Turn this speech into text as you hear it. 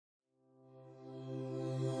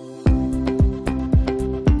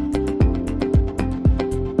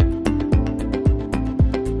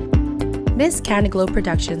Miss Canada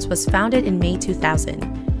Productions was founded in May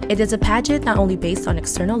 2000. It is a pageant not only based on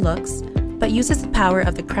external looks, but uses the power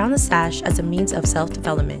of the crown and sash as a means of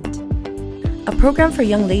self-development. A program for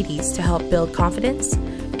young ladies to help build confidence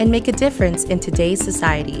and make a difference in today's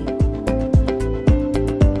society.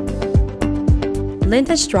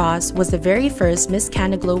 Linda Strauss was the very first Miss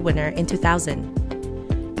Canada winner in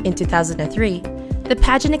 2000. In 2003, the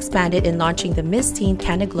pageant expanded in launching the Miss Teen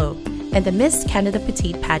Canada and the Miss Canada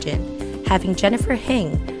Petite pageant, having Jennifer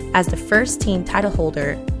Hing as the first teen title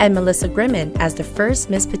holder and Melissa Grimman as the first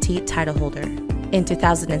Miss Petite title holder. In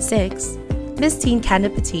 2006, Miss Teen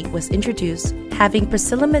Canada Petite was introduced, having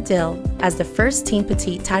Priscilla Medill as the first Teen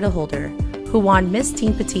Petite title holder, who won Miss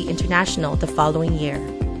Teen Petite International the following year.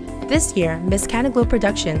 This year, Miss Canada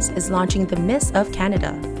Productions is launching the Miss of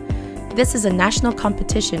Canada. This is a national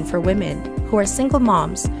competition for women who are single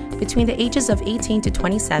moms between the ages of 18 to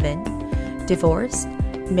 27, divorced,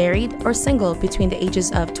 married, or single between the ages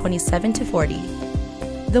of 27 to 40.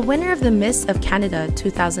 The winner of the Miss of Canada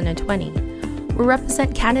 2020 will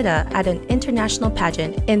represent Canada at an international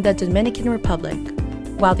pageant in the Dominican Republic,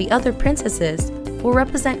 while the other princesses will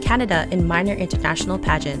represent Canada in minor international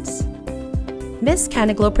pageants. Miss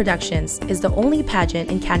Canada Productions is the only pageant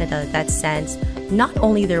in Canada that sends not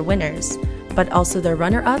only their winners, but also their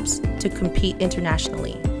runner-ups to compete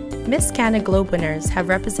internationally. Miss Canada winners have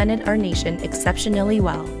represented our nation exceptionally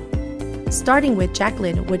well, starting with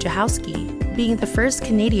Jacqueline Wojciechowski being the first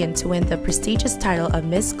Canadian to win the prestigious title of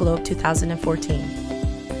Miss Globe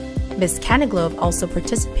 2014. Miss Canada also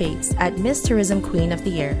participates at Miss Tourism Queen of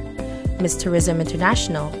the Year, Miss Tourism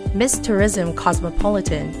International, Miss Tourism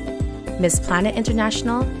Cosmopolitan, Miss Planet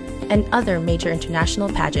International, and other major international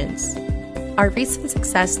pageants. Our recent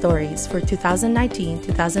success stories for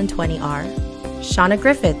 2019-2020 are Shauna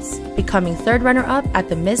Griffiths becoming third runner-up at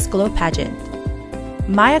the Miss Globe pageant,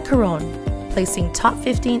 Maya Caron placing top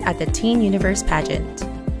 15 at the Teen Universe pageant.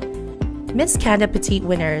 Miss Canada Petite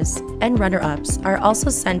winners and runner-ups are also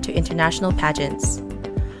sent to international pageants.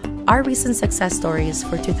 Our recent success stories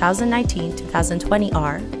for 2019-2020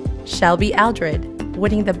 are Shelby Aldred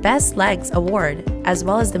winning the Best Legs Award as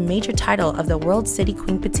well as the major title of the World City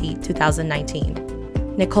Queen Petite 2019.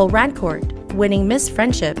 Nicole Rancourt winning Miss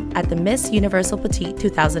Friendship at the Miss Universal Petite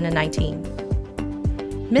 2019.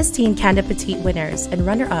 Miss Teen Canada Petite winners and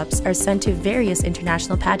runner-ups are sent to various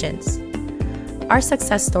international pageants. Our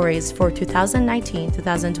success stories for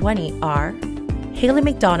 2019-2020 are Haley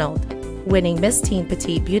McDonald winning Miss Teen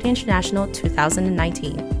Petite Beauty International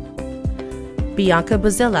 2019. Bianca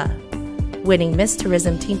Buzilla winning Miss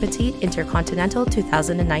Tourism Teen Petite Intercontinental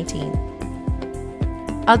 2019.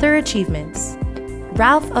 Other achievements: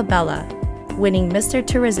 Ralph Abella winning Mr.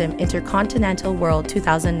 Tourism Intercontinental World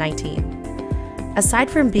 2019.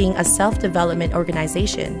 Aside from being a self-development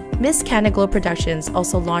organization, Miss Canada Productions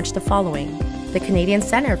also launched the following. The Canadian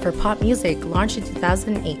Centre for Pop Music launched in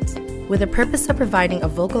 2008 with the purpose of providing a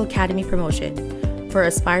vocal academy promotion for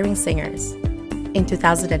aspiring singers. In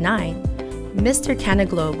 2009, Mr.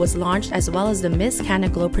 Canada was launched as well as the Miss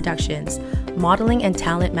Canada Productions Modeling and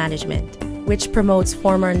Talent Management, which promotes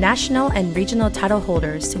former national and regional title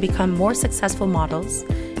holders to become more successful models,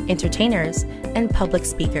 entertainers, and public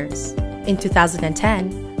speakers. In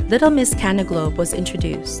 2010, Little Miss Canada was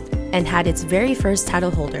introduced and had its very first title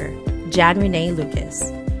holder, Jan Renee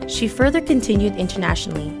Lucas. She further continued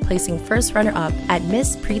internationally, placing first runner-up at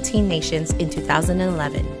Miss Preteen Nations in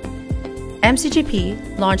 2011.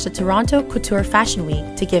 MCGP launched the Toronto Couture Fashion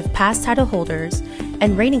Week to give past title holders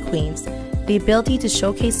and reigning queens the ability to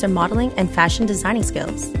showcase their modeling and fashion designing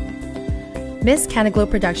skills. Miss Canada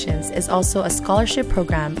Productions is also a scholarship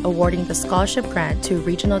program awarding the scholarship grant to a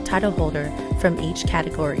regional title holder from each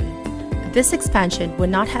category. This expansion would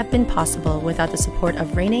not have been possible without the support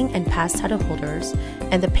of reigning and past title holders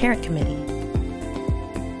and the parent committee.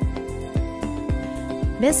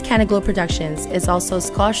 Miss Canada Productions is also a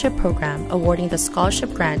scholarship program awarding the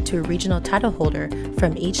scholarship grant to a regional title holder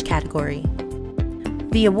from each category.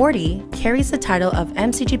 The awardee carries the title of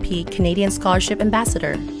MCGP Canadian Scholarship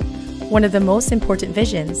Ambassador. One of the most important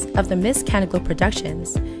visions of the Miss Canada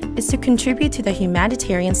Productions is to contribute to the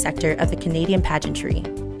humanitarian sector of the Canadian pageantry.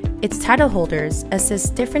 Its title holders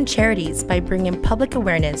assist different charities by bringing public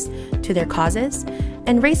awareness to their causes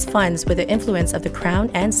and raise funds with the influence of the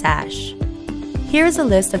crown and sash. Here is a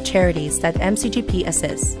list of charities that MCGP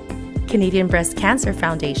assists: Canadian Breast Cancer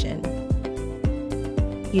Foundation,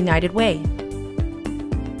 United Way,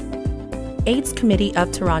 AIDS Committee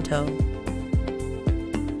of Toronto,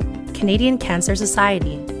 Canadian Cancer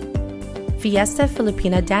Society, Fiesta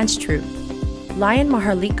Filipina Dance Troupe, Lion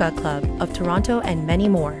Maharlika Club of Toronto, and many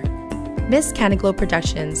more. Miss Canaglow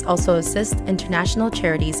Productions also assists international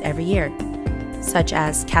charities every year, such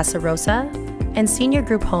as Casa Rosa and senior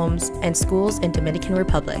group homes and schools in Dominican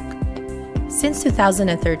Republic. Since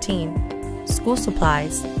 2013, school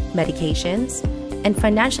supplies, medications, and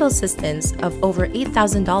financial assistance of over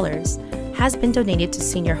 $8,000 has been donated to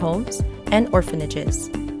senior homes and orphanages.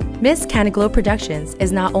 Miss Canaglow Productions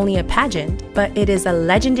is not only a pageant, but it is a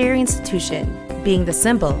legendary institution, being the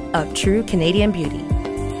symbol of true Canadian beauty.